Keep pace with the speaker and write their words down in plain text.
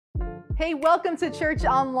Hey, welcome to Church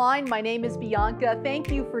Online. My name is Bianca.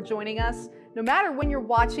 Thank you for joining us. No matter when you're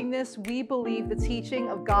watching this, we believe the teaching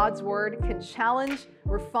of God's Word can challenge,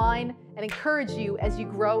 refine, and encourage you as you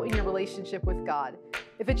grow in your relationship with God.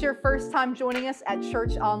 If it's your first time joining us at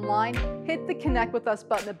Church Online, hit the Connect with Us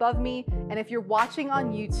button above me. And if you're watching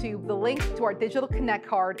on YouTube, the link to our digital Connect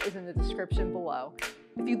card is in the description below.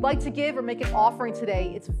 If you'd like to give or make an offering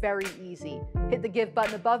today, it's very easy. Hit the Give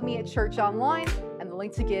button above me at Church Online, and the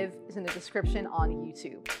link to give is in the description on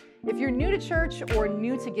YouTube. If you're new to church or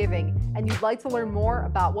new to giving, and you'd like to learn more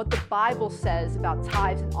about what the Bible says about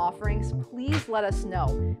tithes and offerings, please let us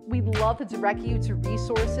know. We'd love to direct you to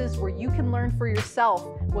resources where you can learn for yourself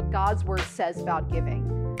what God's Word says about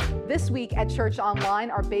giving. This week at Church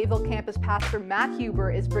Online, our Bayville campus pastor, Matt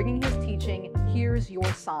Huber, is bringing his teaching, Here's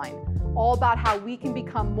Your Sign, all about how we can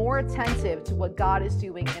become more attentive to what God is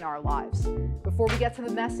doing in our lives. Before we get to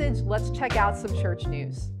the message, let's check out some church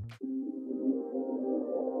news.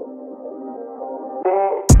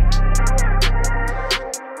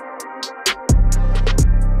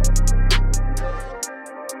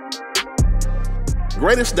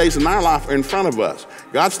 Greatest days in our life are in front of us.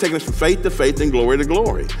 God's taking us from faith to faith and glory to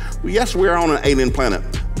glory. Well, yes, we're on an alien planet,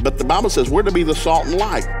 but the Bible says we're to be the salt and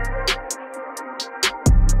light.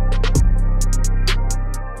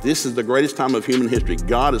 This is the greatest time of human history.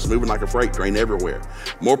 God is moving like a freight train everywhere.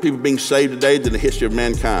 More people being saved today than the history of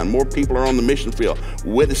mankind. More people are on the mission field,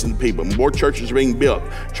 witnessing to people. More churches are being built.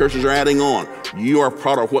 Churches are adding on. You are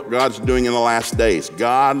part of what God's doing in the last days.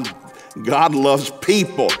 God loves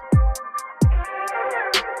people.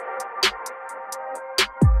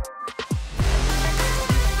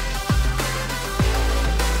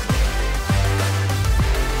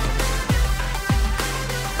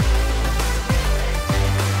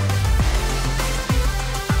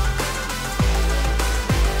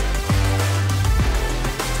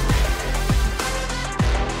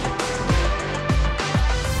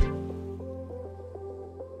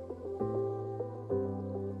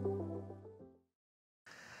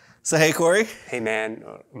 So hey, Corey. Hey, man.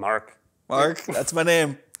 Mark. Mark, that's my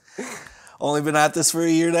name. Only been at this for a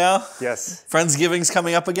year now. Yes. Friendsgiving's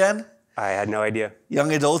coming up again. I had no idea.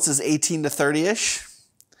 Young adults is 18 to 30-ish.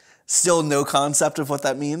 Still no concept of what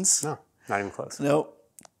that means. No, not even close. Nope.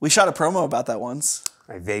 We shot a promo about that once.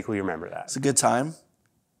 I vaguely remember that. It's a good time.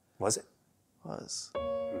 Was it? Was.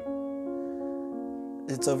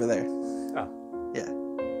 It's over there. Oh. Yeah.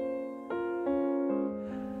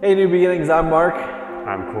 Hey, New Beginnings, I'm Mark.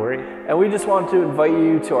 I'm Corey. And we just want to invite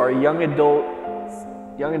you to our young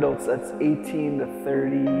adults, that's 18 to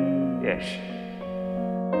 30-ish.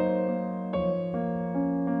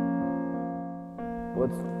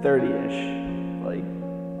 What's 30-ish? Like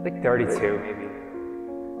 32, maybe.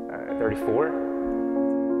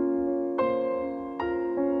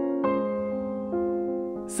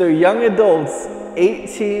 34? So young adults,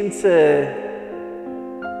 18 to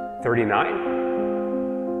 39?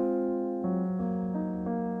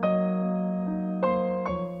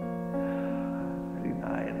 39.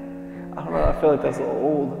 I don't know, I feel like that's a little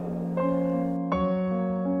old.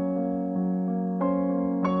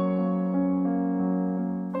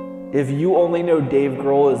 If you only know Dave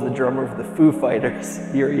Grohl as the drummer of the Foo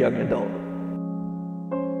Fighters, you're a young adult.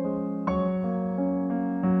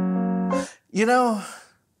 You know,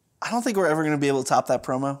 I don't think we're ever going to be able to top that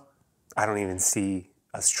promo. I don't even see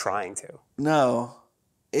us trying to. No.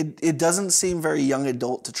 It doesn't seem very young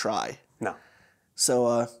adult to try. No. So,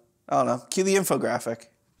 I don't know. Cue the infographic.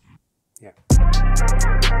 Yeah.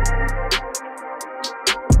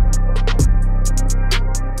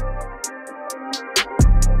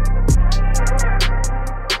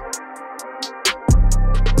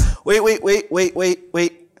 Wait.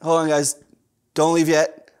 Hold on, guys. Don't leave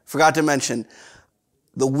yet. Forgot to mention,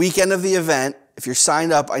 the weekend of the event, if you're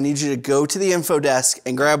signed up, I need you to go to the info desk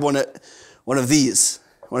and grab one of these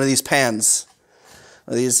pans.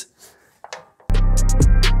 One of these.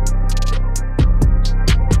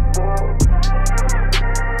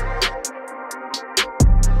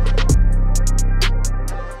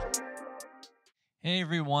 Hey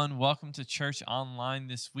everyone, welcome to Church Online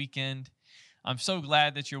this weekend. I'm so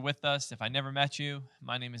glad that you're with us. If I never met you,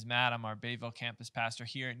 my name is Matt. I'm our Bayville campus pastor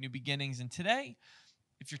here at New Beginnings. And today,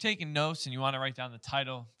 if you're taking notes and you want to write down the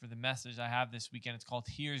title for the message I have this weekend, it's called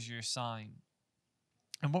Here's Your Sign.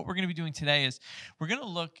 And what we're going to be doing today is we're going to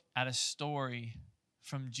look at a story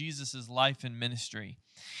from Jesus' life and ministry.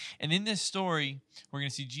 And in this story, we're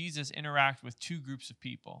going to see Jesus interact with two groups of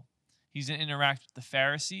people. He's going to interact with the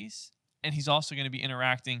Pharisees, and he's also going to be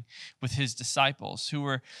interacting with his disciples, who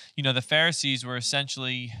were, the Pharisees were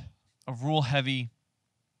essentially a rule-heavy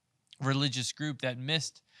religious group that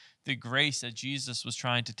missed the grace that Jesus was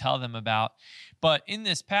trying to tell them about. But in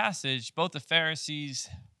this passage, both the Pharisees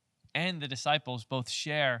and the disciples both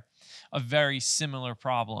share a very similar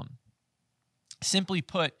problem. Simply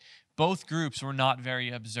put, both groups were not very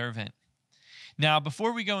observant. Now,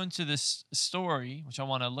 before we go into this story, which I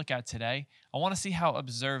want to look at today, I want to see how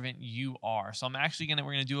observant you are. So we're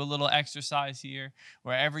going to do a little exercise here.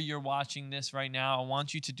 Wherever you're watching this right now, I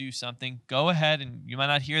want you to do something. Go ahead, and you might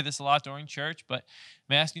not hear this a lot during church, but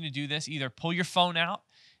I'm asking you to do this. Either pull your phone out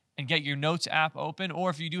and get your notes app open, or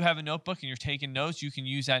if you do have a notebook and you're taking notes, you can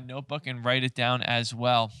use that notebook and write it down as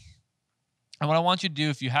well. And what I want you to do,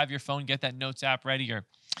 if you have your phone, get that notes app ready or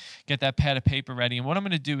get that pad of paper ready. And what I'm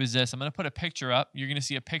going to do is this. I'm going to put a picture up. You're going to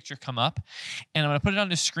see a picture come up. And I'm going to put it on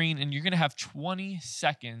the screen. And you're going to have 20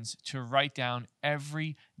 seconds to write down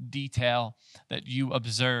every detail that you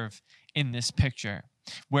observe in this picture.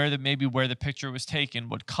 Maybe where the picture was taken,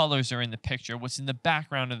 what colors are in the picture, what's in the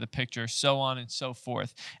background of the picture, so on and so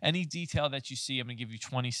forth. Any detail that you see, I'm going to give you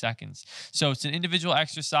 20 seconds. So it's an individual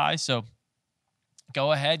exercise. So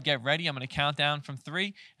go ahead, get ready. I'm going to count down from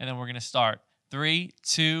 3, and then we're going to start. 3,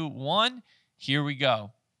 2, 1. Here we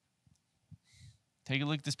go. Take a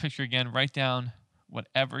look at this picture again. Write down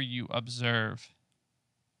whatever you observe.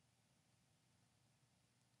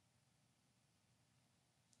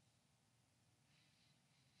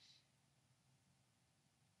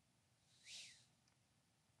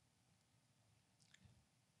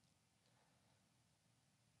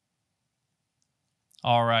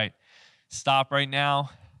 All right. Stop right now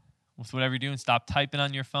with whatever you're doing. Stop typing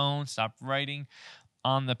on your phone. Stop writing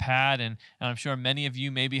on the pad. And I'm sure many of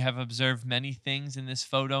you maybe have observed many things in this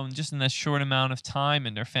photo and just in this short amount of time,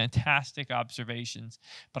 and they're fantastic observations.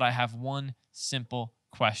 But I have one simple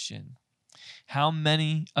question. How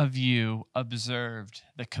many of you observed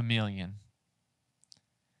the chameleon?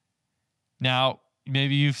 Now,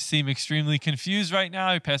 maybe you seem extremely confused right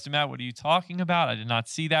now. Pastor Matt, what are you talking about? I did not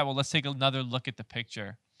see that. Well, let's take another look at the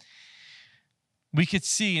picture. We could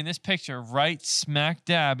see in this picture, right smack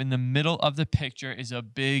dab in the middle of the picture is a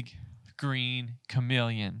big green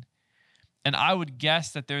chameleon. And I would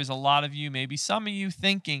guess that there's a lot of you, maybe some of you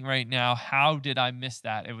thinking right now, how did I miss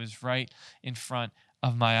that? It was right in front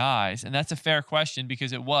of my eyes. And that's a fair question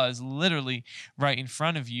because it was literally right in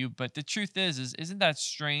front of you. But the truth is isn't that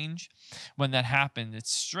strange when that happened?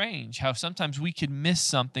 It's strange how sometimes we could miss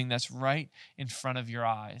something that's right in front of your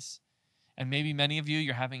eyes. And maybe many of you,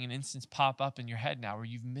 you're having an instance pop up in your head now where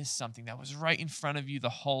you've missed something that was right in front of you the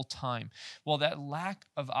whole time. Well, that lack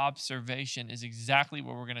of observation is exactly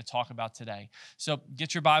what we're going to talk about today. So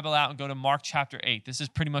get your Bible out and go to Mark chapter 8. This is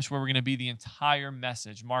pretty much where we're going to be the entire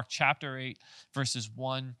message. Mark chapter 8, verses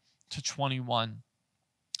 1 to 21.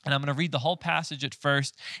 And I'm going to read the whole passage at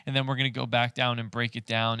first, and then we're going to go back down and break it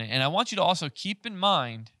down. And I want you to also keep in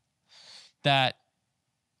mind that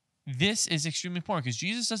this is extremely important because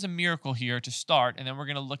Jesus does a miracle here to start, and then we're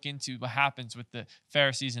going to look into what happens with the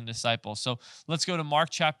Pharisees and disciples. So let's go to Mark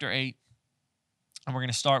chapter 8, and we're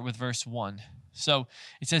going to start with verse 1. So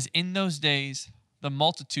it says, "In those days, the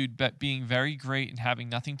multitude being very great and having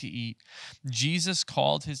nothing to eat, Jesus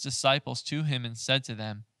called his disciples to him and said to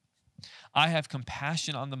them, 'I have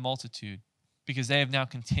compassion on the multitude, because they have now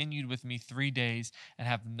continued with me 3 days and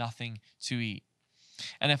have nothing to eat.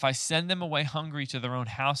 And if I send them away hungry to their own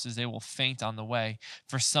houses, they will faint on the way,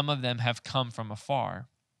 for some of them have come from afar.'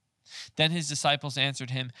 Then his disciples answered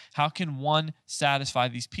him, 'How can one satisfy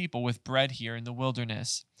these people with bread here in the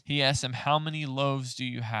wilderness?' He asked them, 'How many loaves do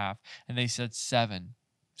you have?' And they said, 7.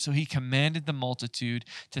 So he commanded the multitude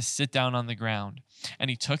to sit down on the ground. And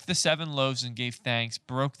he took the 7 loaves and gave thanks,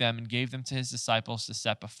 broke them, and gave them to his disciples to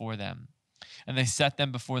set before them. And they set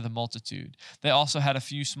them before the multitude. They also had a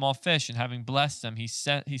few small fish, and having blessed them, he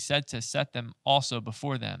said to set them also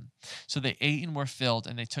before them. So they ate and were filled,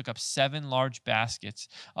 and they took up 7 large baskets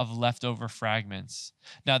of leftover fragments.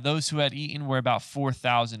 Now those who had eaten were about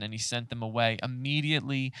 4,000, and he sent them away.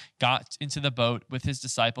 Immediately got into the boat with his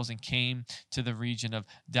disciples and came to the region of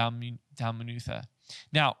Dalmanutha."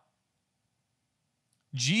 Now,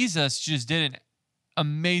 Jesus just did an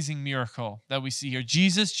amazing miracle that we see here.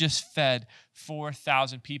 Jesus just fed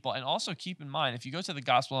 4,000 people. And also keep in mind, if you go to the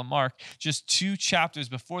Gospel of Mark, just 2 chapters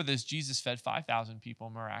before this, Jesus fed 5,000 people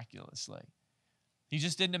miraculously. He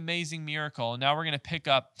just did an amazing miracle. And now we're going to pick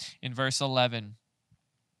up in verse 11.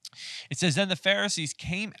 It says, "Then the Pharisees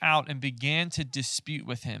came out and began to dispute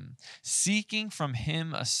with him, seeking from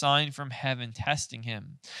him a sign from heaven, testing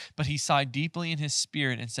him. But he sighed deeply in his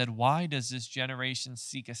spirit and said, 'Why does this generation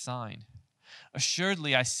seek a sign?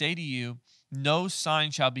 Assuredly, I say to you, no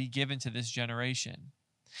sign shall be given to this generation.'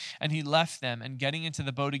 And he left them, and getting into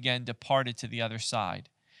the boat again, departed to the other side.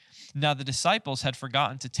 Now the disciples had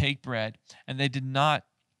forgotten to take bread, and they did not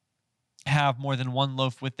have more than one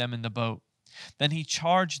loaf with them in the boat. Then he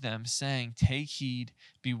charged them, saying, "Take heed,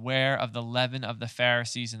 beware of the leaven of the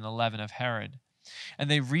Pharisees and the leaven of Herod."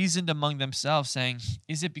 And they reasoned among themselves, saying,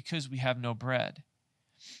 "Is it because we have no bread?"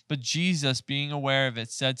 But Jesus, being aware of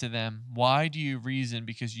it, said to them, "Why do you reason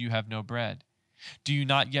because you have no bread? Do you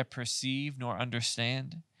not yet perceive nor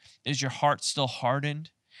understand? Is your heart still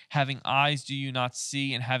hardened? Having eyes, do you not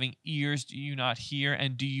see? And having ears, do you not hear?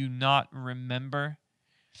 And do you not remember?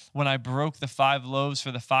 When I broke the 5 loaves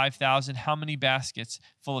for the 5,000, how many baskets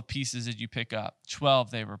full of pieces did you pick up? 12,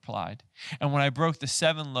 they replied. And when I broke the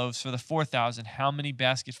 7 loaves for the 4,000, how many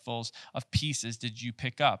basketfuls of pieces did you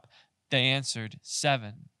pick up? They answered,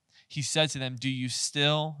 7. He said to them, "Do you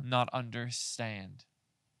still not understand?"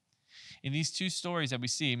 In these 2 stories that we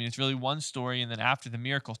see, it's really one story, and then after the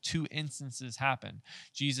miracle, 2 instances happen.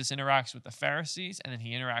 Jesus interacts with the Pharisees, and then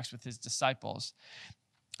he interacts with his disciples.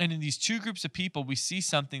 And in these 2 groups of people, we see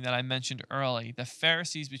something that I mentioned early,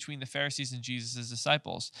 between the Pharisees and Jesus'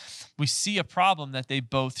 disciples. We see a problem that they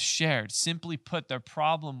both shared. Simply put, their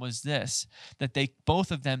problem was this, that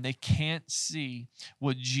both of them can't see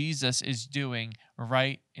what Jesus is doing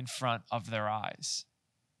right in front of their eyes.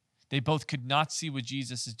 They both could not see what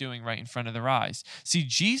Jesus is doing right in front of their eyes. See,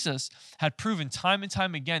 Jesus had proven time and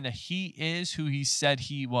time again that he is who he said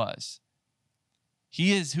he was.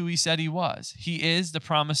 He is who he said he was. He is the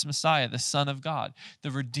promised Messiah, the Son of God,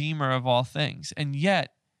 the Redeemer of all things. And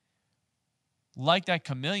yet, like that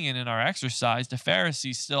chameleon in our exercise, the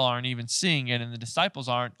Pharisees still aren't even seeing it, and the disciples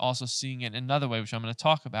aren't also seeing it in another way, which I'm going to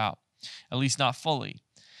talk about, at least not fully.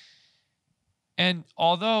 And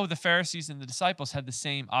although the Pharisees and the disciples had the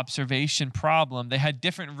same observation problem, they had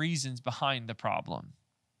different reasons behind the problem.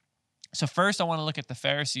 So first, I want to look at the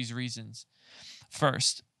Pharisees' reasons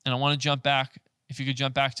first. And I want to jump back, if you could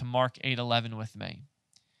jump back to Mark 8:11 with me.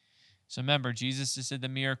 So remember, Jesus just did the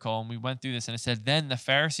miracle, and we went through this, and it said, "Then the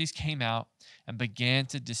Pharisees came out and began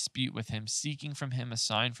to dispute with him, seeking from him a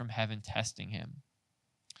sign from heaven, testing him."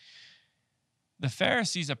 The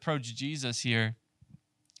Pharisees approached Jesus here,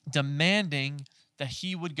 demanding that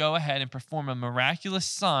he would go ahead and perform a miraculous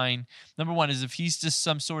sign. Number one is if he's just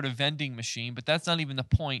some sort of vending machine, but that's not even the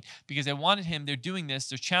point, because they wanted him, they're doing this,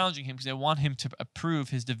 they're challenging him because they want him to approve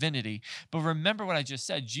his divinity. But remember what I just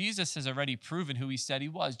said, Jesus has already proven who he said he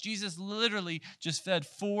was. Jesus literally just fed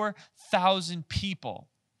 4,000 people.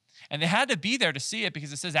 And they had to be there to see it,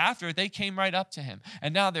 because it says after they came right up to him.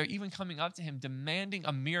 And now they're even coming up to him demanding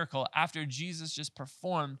a miracle after Jesus just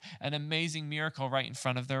performed an amazing miracle right in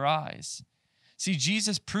front of their eyes. See,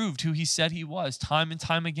 Jesus proved who he said he was time and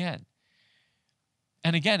time again.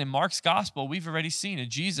 And again, in Mark's gospel, we've already seen it.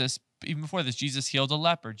 Jesus, even before this, Jesus healed a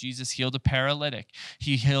leper. Jesus healed a paralytic.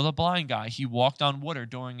 He healed a blind guy. He walked on water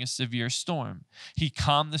during a severe storm. He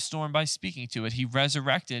calmed the storm by speaking to it. He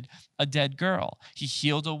resurrected a dead girl. He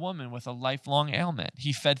healed a woman with a lifelong ailment.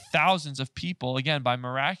 He fed thousands of people, again, by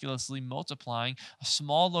miraculously multiplying a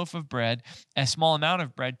small loaf of bread, a small amount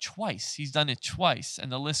of bread twice. He's done it twice,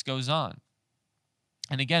 and the list goes on.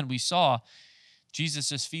 And again, we saw Jesus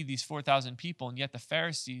just feed these 4,000 people, and yet the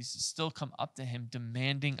Pharisees still come up to him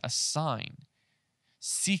demanding a sign,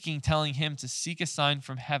 telling him to seek a sign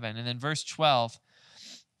from heaven. And then verse 12,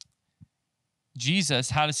 Jesus,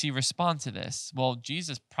 how does he respond to this? Well,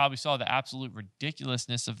 Jesus probably saw the absolute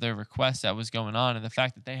ridiculousness of their request that was going on, and the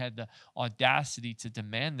fact that they had the audacity to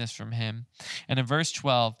demand this from him. And in verse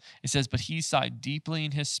 12, it says, "But he sighed deeply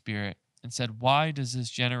in his spirit and said, 'Why does this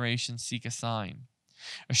generation seek a sign?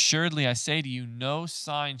 Assuredly, I say to you, no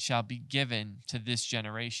sign shall be given to this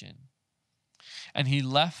generation.' And he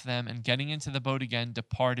left them, and getting into the boat again,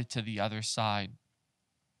 departed to the other side."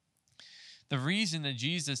 The reason that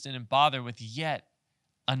Jesus didn't bother with yet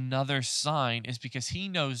another sign is because he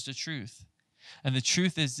knows the truth. And the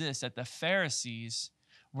truth is this, that the Pharisees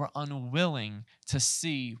were unwilling to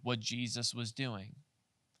see what Jesus was doing.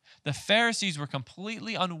 The Pharisees were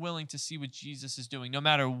completely unwilling to see what Jesus is doing. No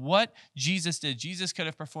matter what Jesus did, Jesus could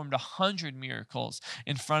have performed 100 miracles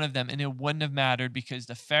in front of them, and it wouldn't have mattered, because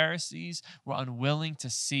the Pharisees were unwilling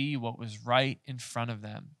to see what was right in front of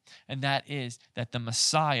them. And that is that the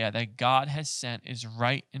Messiah that God has sent is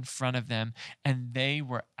right in front of them, and they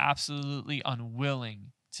were absolutely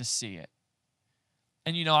unwilling to see it.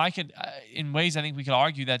 And, in ways, I think we could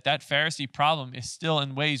argue that Pharisee problem is still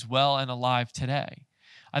in ways well and alive today.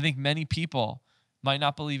 I think many people might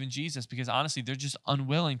not believe in Jesus because, honestly, they're just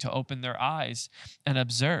unwilling to open their eyes and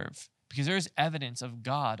observe, because there is evidence of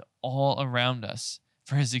God all around us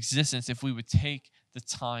for his existence if we would take the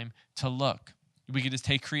time to look. We could just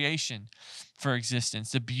take creation for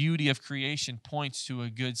existence. The beauty of creation points to a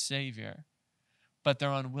good Savior, but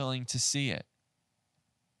they're unwilling to see it.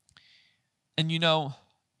 And you know,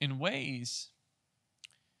 in ways,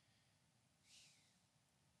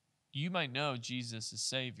 you might know Jesus is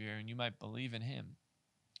Savior and you might believe in him.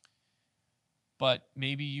 But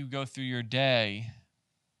maybe you go through your day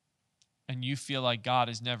and you feel like God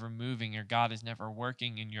is never moving or God is never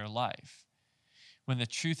working in your life. When the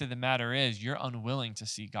truth of the matter is, you're unwilling to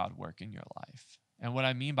see God work in your life. And what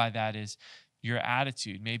I mean by that is your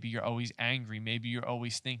attitude. Maybe you're always angry. Maybe you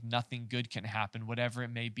always think nothing good can happen, whatever it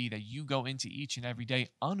may be, that you go into each and every day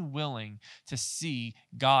unwilling to see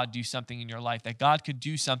God do something in your life, that God could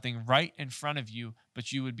do something right in front of you,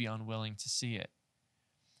 but you would be unwilling to see it.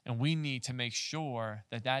 And we need to make sure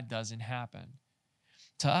that that doesn't happen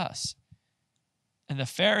to us. And the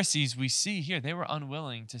Pharisees we see here, they were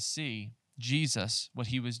unwilling to see Jesus, what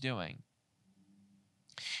he was doing.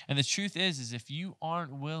 And the truth is if you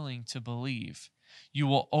aren't willing to believe, you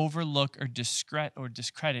will overlook or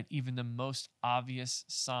discredit even the most obvious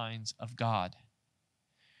signs of God.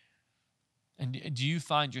 And do you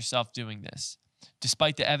find yourself doing this?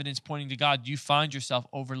 Despite the evidence pointing to God, do you find yourself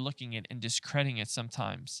overlooking it and discrediting it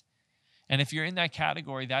sometimes? And if you're in that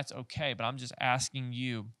category, that's okay. But I'm just asking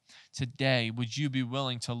you today, would you be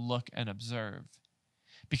willing to look and observe?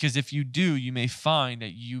 Because if you do, you may find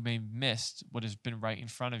that you may miss what has been right in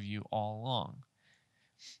front of you all along.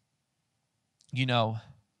 You know,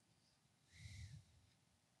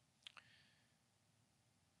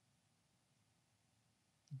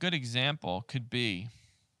 a good example could be,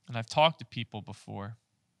 and I've talked to people before,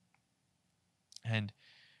 and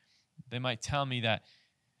they might tell me that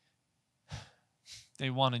they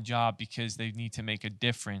want a job because they need to make a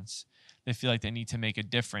difference. They feel like they need to make a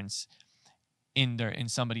difference in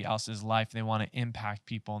somebody else's life. They want to impact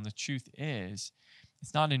people. And the truth is,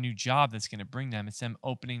 it's not a new job that's going to bring them. It's them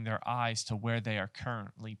opening their eyes to where they are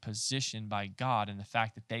currently positioned by God and the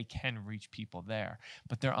fact that they can reach people there.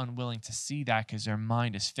 But they're unwilling to see that because their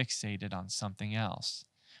mind is fixated on something else.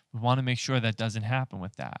 We want to make sure that doesn't happen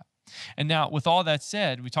with that. And now, with all that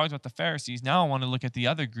said, we talked about the Pharisees. Now I want to look at the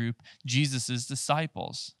other group, Jesus'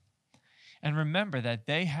 disciples. And remember that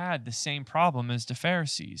they had the same problem as the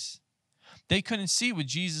Pharisees. They couldn't see what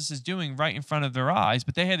Jesus is doing right in front of their eyes,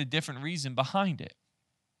 but they had a different reason behind it.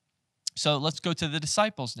 So let's go to the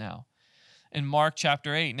disciples now. In Mark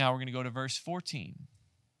chapter 8, now we're going to go to verse 14.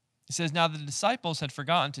 It says, "Now the disciples had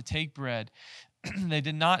forgotten to take bread. They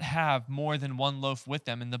did not have more than one loaf with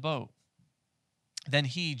them in the boat. Then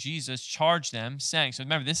he, Jesus, charged them, saying," so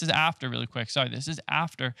remember, this is after, really quick, this is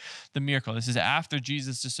after the miracle. This is after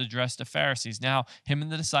Jesus just addressed the Pharisees. Now, him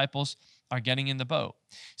and the disciples are getting in the boat.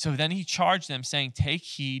 "So then he charged them, saying, take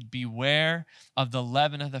heed, beware of the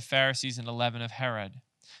leaven of the Pharisees and the leaven of Herod."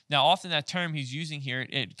 Now, often that term he's using here,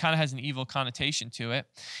 it kind of has an evil connotation to it,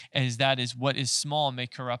 as that is what is small may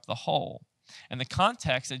corrupt the whole. And the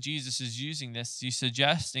context that Jesus is using this, he's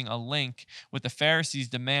suggesting a link with the Pharisees'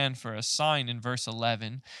 demand for a sign in verse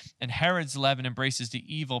 11. And Herod's leaven embraces the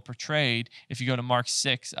evil portrayed, if you go to Mark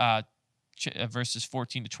 6, verses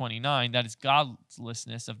 14 to 29, that is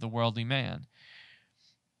godlessness of the worldly man.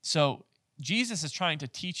 So Jesus is trying to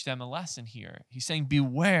teach them a lesson here. He's saying,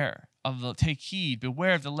 take heed,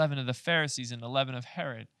 beware of the leaven of the Pharisees and the leaven of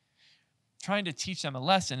Herod. Trying to teach them a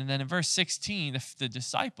lesson. And then in verse 16, the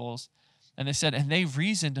disciples, and they said, and they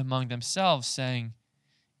reasoned among themselves, saying,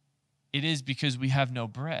 it is because we have no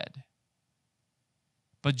bread.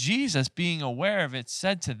 But Jesus, being aware of it,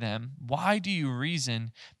 said to them, why do you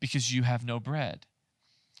reason because you have no bread?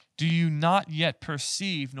 Do you not yet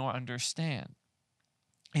perceive nor understand?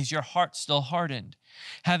 Is your heart still hardened?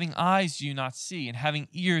 Having eyes do you not see, and having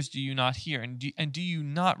ears do you not hear? And do you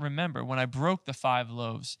not remember when I broke the 5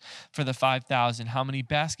 loaves for the 5,000, how many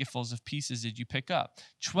basketfuls of pieces did you pick up?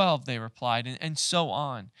 12, they replied, and so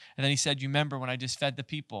on. And then he said, you remember when I just fed the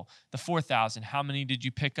people, the 4,000, how many did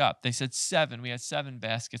you pick up? They said 7, we had 7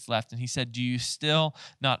 baskets left. And he said, do you still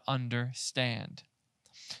not understand?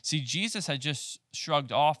 See, Jesus had just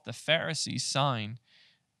shrugged off the Pharisees'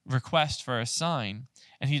 request for a sign,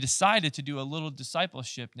 and he decided to do a little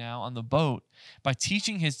discipleship now on the boat by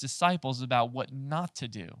teaching his disciples about what not to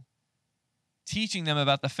do. Teaching them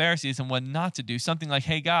about the Pharisees and what not to do. Something like,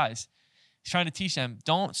 hey guys, he's trying to teach them,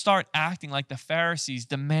 don't start acting like the Pharisees,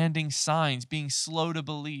 demanding signs, being slow to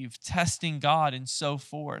believe, testing God, and so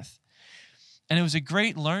forth. And it was a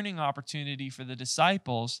great learning opportunity for the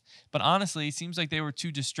disciples, but honestly, it seems like they were too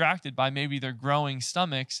distracted by maybe their growing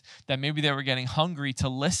stomachs, that maybe they were getting hungry to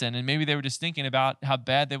listen, and maybe they were just thinking about how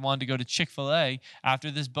bad they wanted to go to Chick-fil-A after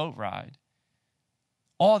this boat ride.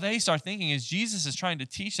 all they start thinking is Jesus is trying to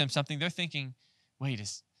teach them something. They're thinking, wait,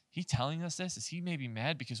 is he telling us this? Is he maybe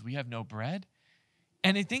mad because we have no bread?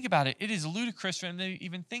 And they think about it. It is ludicrous for them to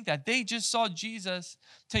even think that. They just saw Jesus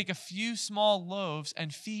take a few small loaves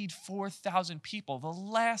and feed 4,000 people. The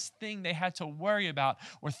last thing they had to worry about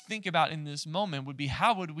or think about in this moment would be,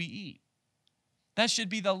 how would we eat? That should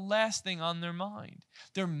be the last thing on their mind.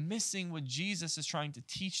 They're missing what Jesus is trying to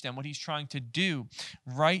teach them, what he's trying to do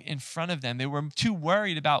right in front of them. They were too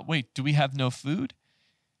worried about, wait, do we have no food?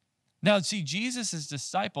 Now, see, Jesus'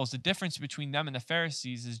 disciples, the difference between them and the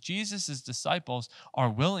Pharisees is Jesus' disciples are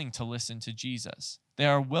willing to listen to Jesus. They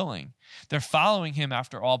are willing. They're following him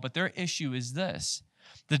after all, but their issue is this.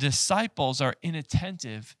 The disciples are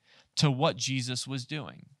inattentive to what Jesus was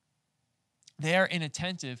doing. They are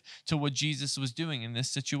inattentive to what Jesus was doing in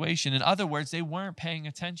this situation. In other words, they weren't paying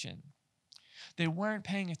attention. They weren't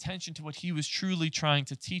paying attention to what he was truly trying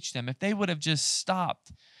to teach them. If they would have just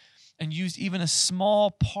stopped and used even a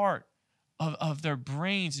small part of their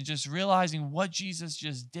brains and just realizing what Jesus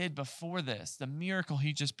just did before this, the miracle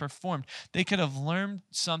he just performed, they could have learned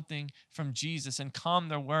something from Jesus and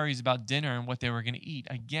calmed their worries about dinner and what they were going to eat.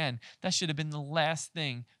 Again, that should have been the last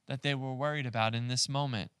thing that they were worried about in this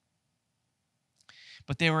moment.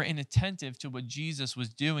 But they were inattentive to what Jesus was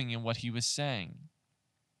doing and what he was saying.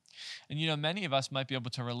 And many of us might be able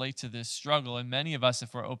to relate to this struggle, and many of us,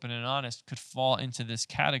 if we're open and honest, could fall into this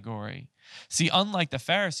category. See, unlike the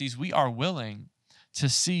Pharisees, we are willing to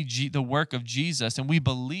see the work of Jesus, and we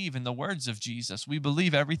believe in the words of Jesus. We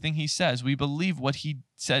believe everything he says. We believe what he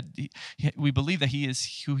said. We believe that he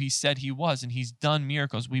is who he said he was, and he's done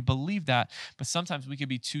miracles. We believe that, but sometimes we could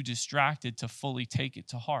be too distracted to fully take it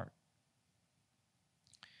to heart.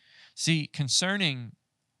 See, concerning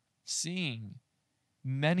seeing,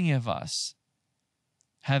 many of us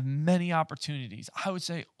have many opportunities. I would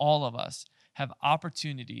say all of us have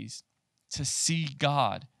opportunities to see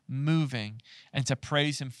God moving and to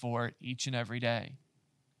praise him for it each and every day.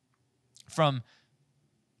 From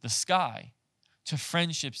the sky to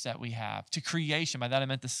friendships that we have, to creation. By that I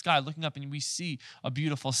meant the sky. Looking up and we see a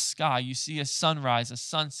beautiful sky. You see a sunrise, a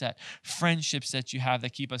sunset, friendships that you have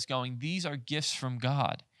that keep us going. These are gifts from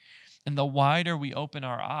God. And the wider we open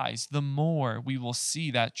our eyes, the more we will see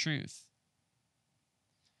that truth.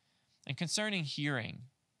 And concerning hearing,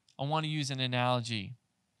 I want to use an analogy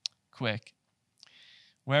quick.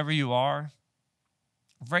 Wherever you are,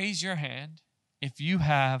 raise your hand if you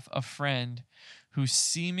have a friend who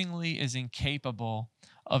seemingly is incapable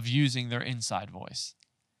of using their inside voice.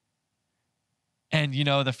 And,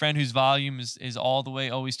 the friend whose volume is all the way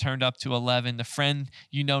always turned up to 11. The friend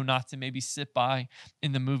not to maybe sit by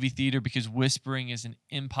in the movie theater because whispering is an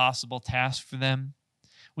impossible task for them.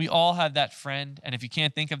 We all have that friend. And if you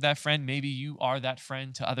can't think of that friend, maybe you are that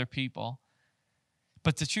friend to other people.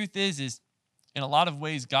 But the truth is in a lot of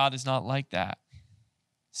ways, God is not like that.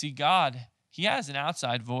 See, God, he has an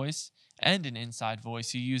outside voice and an inside voice.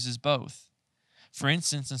 He uses both. For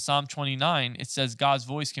instance, in Psalm 29, it says God's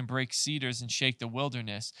voice can break cedars and shake the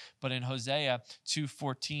wilderness. But in Hosea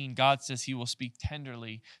 2:14, God says he will speak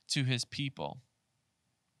tenderly to his people.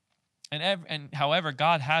 And however,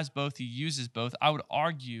 God has both. He uses both. I would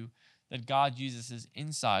argue that God uses his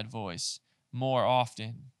inside voice more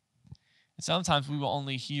often. And sometimes we will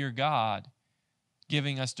only hear God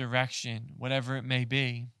giving us direction, whatever it may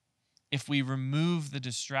be. If we remove the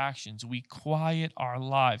distractions, we quiet our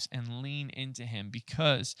lives and lean into him,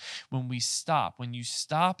 because when you stop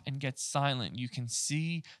and get silent, you can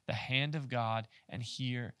see the hand of God and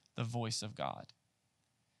hear the voice of God.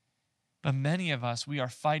 But many of us, we are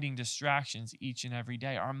fighting distractions each and every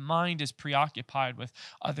day. Our mind is preoccupied with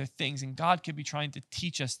other things, and God could be trying to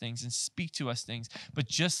teach us things and speak to us things. But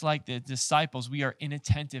just like the disciples, we are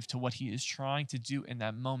inattentive to what he is trying to do in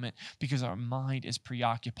that moment because our mind is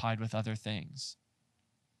preoccupied with other things.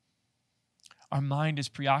 Our mind is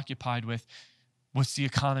preoccupied with, what's the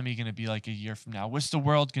economy going to be like a year from now? What's the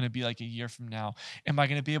world going to be like a year from now? Am I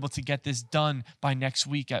going to be able to get this done by next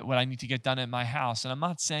week at what I need to get done at my house? And I'm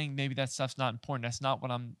not saying maybe that stuff's not important. That's not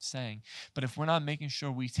what I'm saying. But if we're not making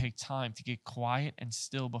sure we take time to get quiet and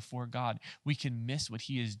still before God, we can miss what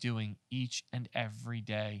he is doing each and every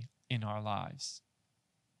day in our lives.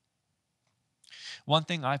 One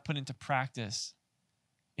thing I put into practice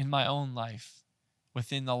in my own life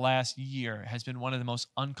within the last year has been one of the most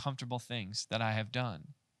uncomfortable things that I have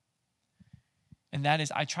done. And that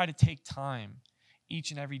is, I try to take time each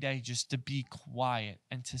and every day just to be quiet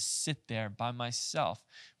and to sit there by myself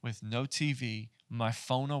with no TV, my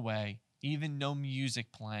phone away, even no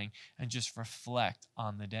music playing, and just reflect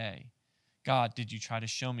on the day. God, did you try to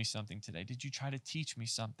show me something today? Did you try to teach me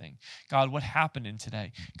something? God, what happened in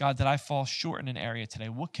today? God, did I fall short in an area today?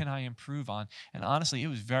 What can I improve on? And honestly, it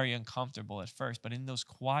was very uncomfortable at first, but in those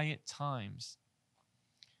quiet times,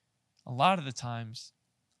 a lot of the times,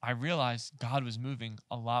 I realized God was moving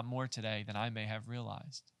a lot more today than I may have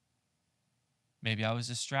realized. Maybe I was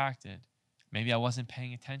distracted. Maybe I wasn't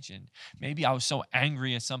paying attention. Maybe I was so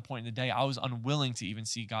angry at some point in the day, I was unwilling to even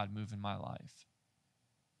see God move in my life.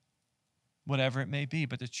 Whatever it may be.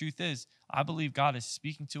 But the truth is, I believe God is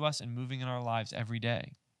speaking to us and moving in our lives every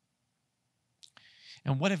day.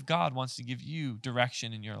 And what if God wants to give you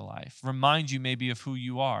direction in your life, remind you maybe of who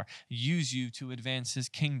you are, use you to advance his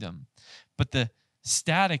kingdom, but the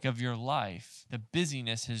static of your life, the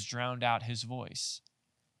busyness has drowned out his voice?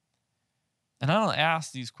 And I don't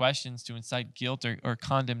ask these questions to incite guilt or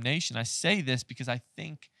condemnation. I say this because I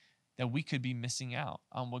think that we could be missing out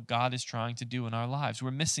on what God is trying to do in our lives.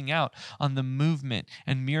 We're missing out on the movement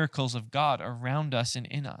and miracles of God around us and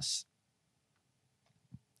in us.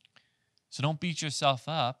 So don't beat yourself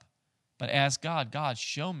up, but ask God, God,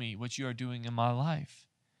 show me what you are doing in my life.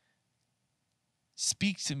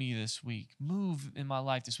 Speak to me this week. Move in my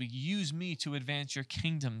life this week. Use me to advance your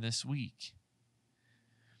kingdom this week.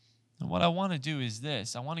 And what I want to do is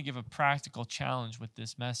this. I want to give a practical challenge with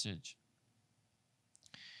this message.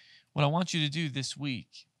 What I want you to do this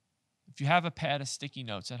week, if you have a pad of sticky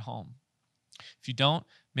notes at home, if you don't,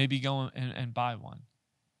 maybe go and buy one.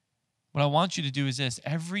 What I want you to do is this.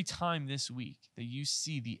 Every time this week that you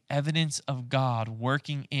see the evidence of God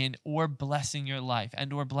working in or blessing your life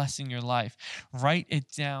write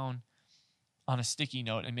it down on a sticky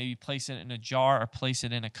note and maybe place it in a jar or place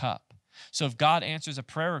it in a cup. So if God answers a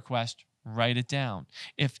prayer request, write it down.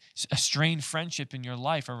 If a strained friendship in your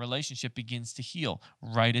life or relationship begins to heal,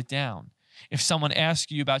 write it down. If someone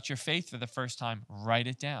asks you about your faith for the first time, write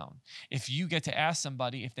it down. If you get to ask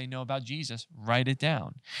somebody if they know about Jesus, write it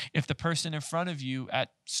down. If the person in front of you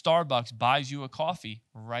at Starbucks buys you a coffee,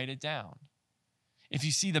 write it down. If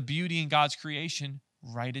you see the beauty in God's creation,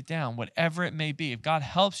 write it down. Whatever it may be, if God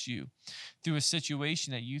helps you through a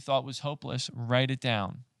situation that you thought was hopeless, write it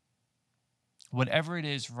down. Whatever it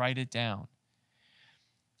is, write it down.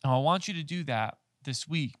 Now, I want you to do that this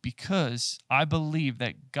week because I believe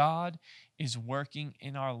that God is working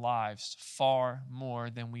in our lives far more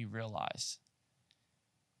than we realize.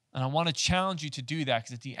 And I want to challenge you to do that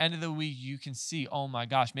because at the end of the week, you can see, oh my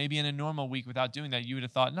gosh, maybe in a normal week without doing that, you would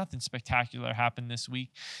have thought nothing spectacular happened this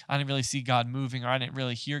week. I didn't really see God moving or I didn't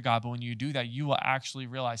really hear God. But when you do that, you will actually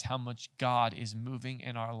realize how much God is moving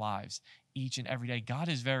in our lives each and every day. God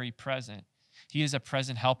is very present. He is a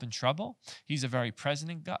present help in trouble. He's a very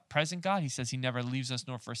present God. He says he never leaves us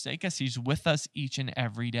nor forsakes us. He's with us each and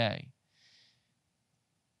every day.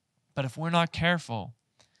 But if we're not careful,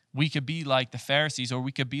 we could be like the Pharisees or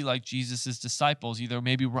we could be like Jesus' disciples. Either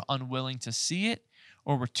maybe we're unwilling to see it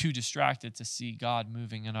or we're too distracted to see God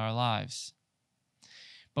moving in our lives.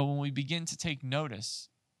 But when we begin to take notice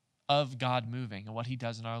of God moving and what he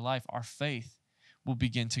does in our life, our faith will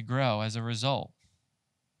begin to grow as a result.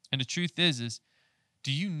 And the truth is,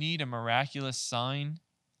 do you need a miraculous sign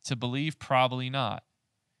to believe? Probably not.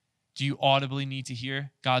 Do you audibly need to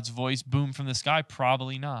hear God's voice boom from the sky?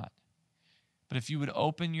 Probably not. But if you would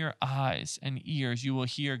open your eyes and ears, you will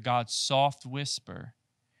hear God's soft whisper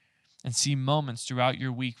and see moments throughout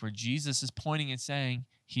your week where Jesus is pointing and saying,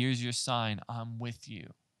 here's your sign, I'm with you.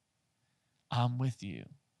 I'm with you.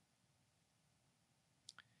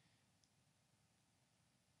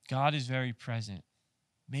 God is very present.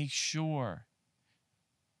 Make sure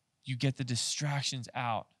you get the distractions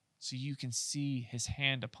out so you can see his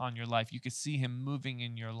hand upon your life. You can see him moving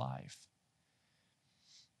in your life.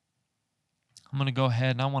 I'm going to go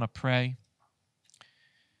ahead and I want to pray.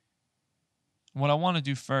 What I want to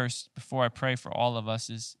do first, before I pray for all of us,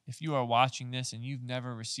 is if you are watching this and you've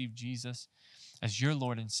never received Jesus as your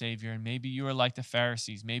Lord and Savior, and maybe you are like the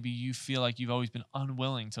Pharisees, maybe you feel like you've always been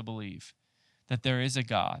unwilling to believe that there is a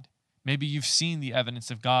God. Maybe you've seen the evidence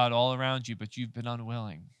of God all around you, but you've been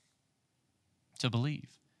unwilling to believe.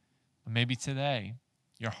 But maybe today,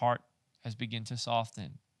 your heart has begun to soften.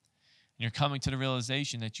 And you're coming to the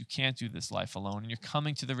realization that you can't do this life alone. And you're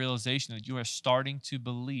coming to the realization that you are starting to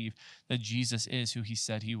believe that Jesus is who he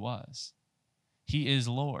said he was. He is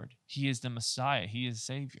Lord. He is the Messiah. He is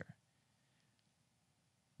Savior.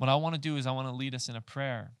 What I want to do is I want to lead us in a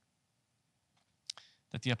prayer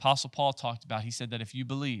that the Apostle Paul talked about. He said that if you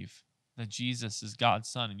believe that Jesus is God's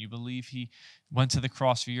son and you believe he went to the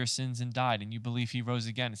cross for your sins and died and you believe he rose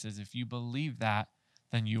again, it says if you believe that,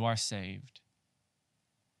 then you are saved.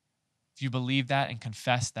 If you believe that and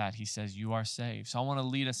confess that, he says you are saved. So I want to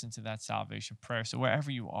lead us into that salvation prayer. So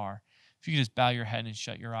wherever you are, if you could just bow your head and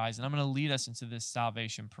shut your eyes, and I'm going to lead us into this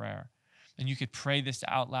salvation prayer. And you could pray this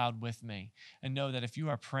out loud with me and know that if you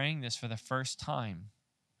are praying this for the first time,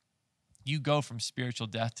 you go from spiritual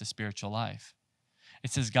death to spiritual life.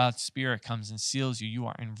 It says God's Spirit comes and seals you. You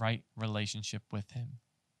are in right relationship with him.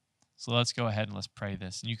 So let's go ahead and let's pray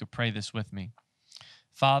this. And you could pray this with me.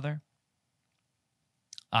 Father,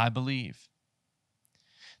 I believe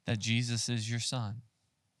that Jesus is your son.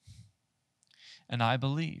 And I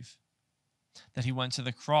believe that he went to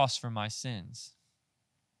the cross for my sins.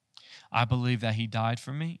 I believe that he died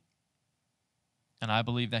for me. And I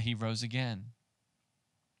believe that he rose again.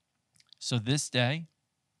 So this day,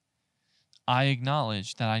 I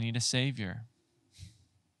acknowledge that I need a Savior.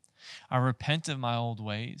 I repent of my old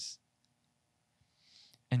ways.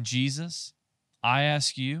 And Jesus, I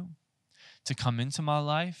ask you to come into my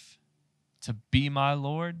life, to be my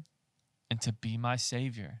Lord, and to be my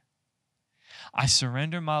Savior. I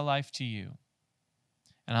surrender my life to you,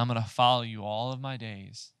 and I'm going to follow you all of my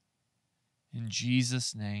days. In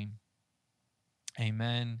Jesus' name,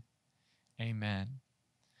 amen, amen.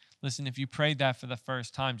 Listen, if you prayed that for the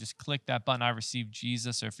first time, just click that button, I received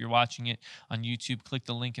Jesus. Or if you're watching it on YouTube, click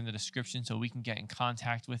the link in the description so we can get in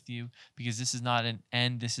contact with you, because this is not an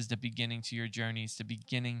end. This is the beginning to your journey. It's the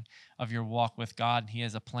beginning of your walk with God. He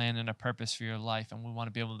has a plan and a purpose for your life, and we want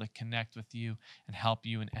to be able to connect with you and help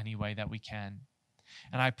you in any way that we can.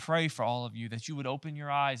 And I pray for all of you that you would open your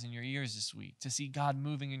eyes and your ears this week to see God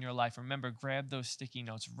moving in your life. Remember, grab those sticky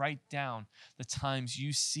notes. Write down the times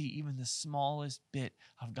you see even the smallest bit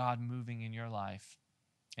of God moving in your life.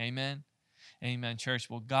 Amen. Amen, church.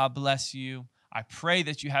 Well, God bless you. I pray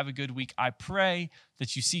that you have a good week. I pray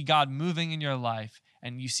that you see God moving in your life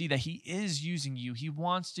and you see that he is using you. He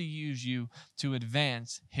wants to use you to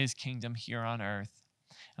advance his kingdom here on earth.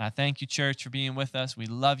 And I thank you, church, for being with us. We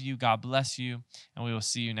love you. God bless you. And we will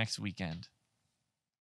see you next weekend.